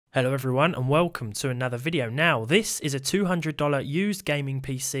Hello everyone and welcome to another video. Now this is a $200 used gaming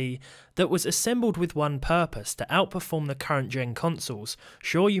PC that was assembled with one purpose: to outperform the current gen consoles.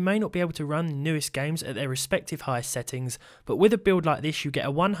 Sure, you may not be able to run the newest games at their respective highest settings, but with a build like this you get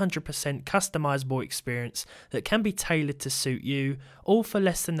a 100% customizable experience that can be tailored to suit you, all for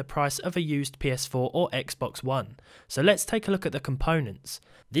less than the price of a used PS4 or Xbox One. So let's take a look at the components.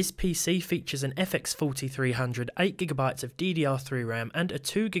 This PC features an FX 4300, 8GB of DDR3 RAM and a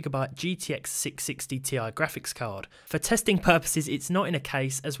 2GB GTX 660 Ti graphics card. For testing purposes it's not in a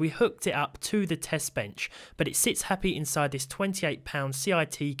case as we hooked it up to the test bench, but it sits happy inside this £28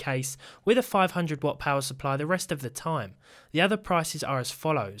 CIT case with a 500 watt power supply the rest of the time. The other prices are as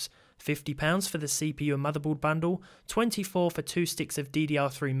follows: £50 for the CPU and motherboard bundle, £24 for 2 sticks of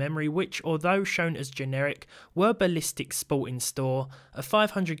DDR3 memory which, although shown as generic, were ballistic sport in store, a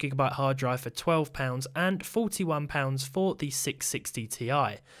 500GB hard drive for £12 and £41 for the 660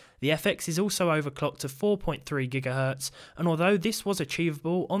 Ti. The FX is also overclocked to 4.3 GHz, and although this was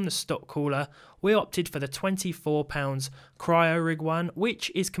achievable on the stock cooler, we opted for the £24 Cryo Rig one,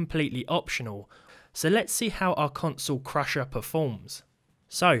 which is completely optional. So let's see how our console crusher performs.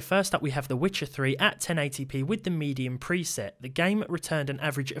 So first up we have The Witcher 3 at 1080p with the medium preset. The game returned an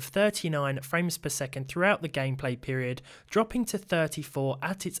average of 39 frames per second throughout the gameplay period, dropping to 34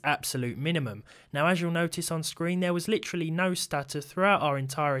 at its absolute minimum. Now as you'll notice on screen, there was literally no stutter throughout our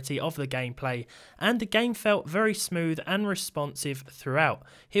entirety of the gameplay, and the game felt very smooth and responsive throughout.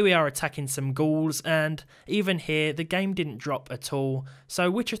 Here we are attacking some ghouls, and even here the game didn't drop at all, so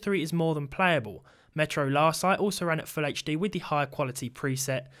Witcher 3 is more than playable. Metro Last Light also ran at Full HD with the higher quality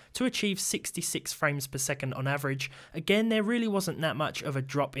preset to achieve 66 frames per second on average. Again, there really wasn't that much of a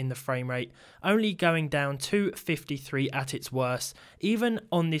drop in the frame rate, only going down to 53 at its worst, even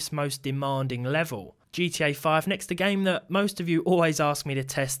on this most demanding level. GTA 5 next, a game that most of you always ask me to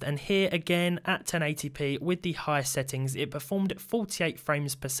test, and here again at 1080p with the high settings it performed at 48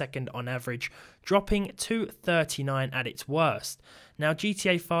 frames per second on average, dropping to 39 at its worst. Now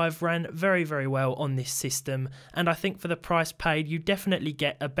GTA 5 ran very well on this system, and I think for the price paid you definitely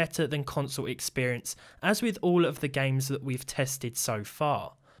get a better than console experience, as with all of the games that we've tested so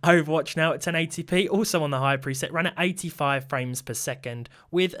far. Overwatch now at 1080p, also on the high preset, ran at 85 frames per second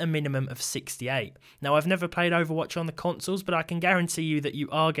with a minimum of 68. Now I've never played Overwatch on the consoles, but I can guarantee you that you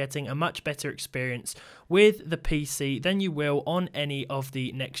are getting a much better experience with the PC than you will on any of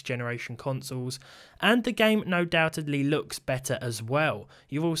the next generation consoles, and the game no doubtedly looks better as well.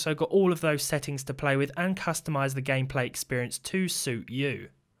 You've also got all of those settings to play with and customise the gameplay experience to suit you.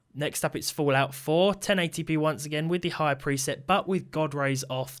 Next up it's Fallout 4, 1080p once again with the higher preset but with God Rays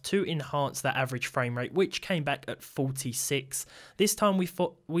off to enhance that average frame rate, which came back at 46. This time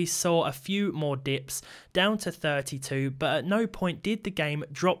we saw a few more dips down to 32, but at no point did the game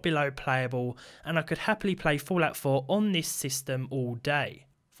drop below playable, and I could happily play Fallout 4 on this system all day.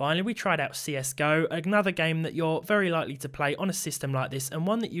 Finally, we tried out CSGO, another game that you're very likely to play on a system like this, and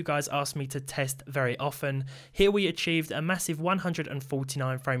one that you guys asked me to test very often. Here we achieved a massive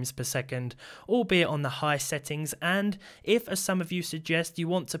 149 frames per second, albeit on the high settings, and if, as some of you suggest, you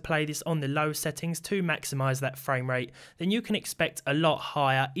want to play this on the low settings to maximise that frame rate, then you can expect a lot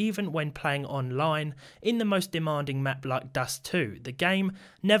higher even when playing online in the most demanding map like Dust 2. The game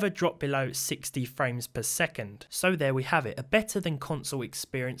never dropped below 60 frames per second. So there we have it, a better than console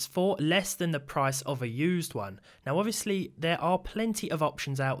experience for less than the price of a used one. Now obviously there are plenty of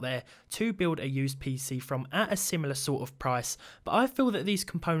options out there to build a used PC from at a similar sort of price, but I feel that these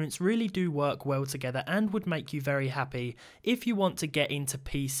components really do work well together and would make you very happy if you want to get into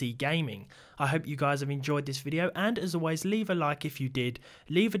PC gaming. I hope you guys have enjoyed this video, and as always, leave a like if you did,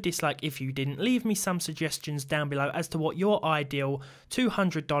 leave a dislike if you didn't, leave me some suggestions down below as to what your ideal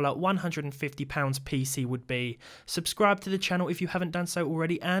 $200, £150 PC would be. Subscribe to the channel if you haven't done so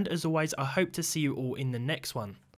already, and as always I hope to see you all in the next one.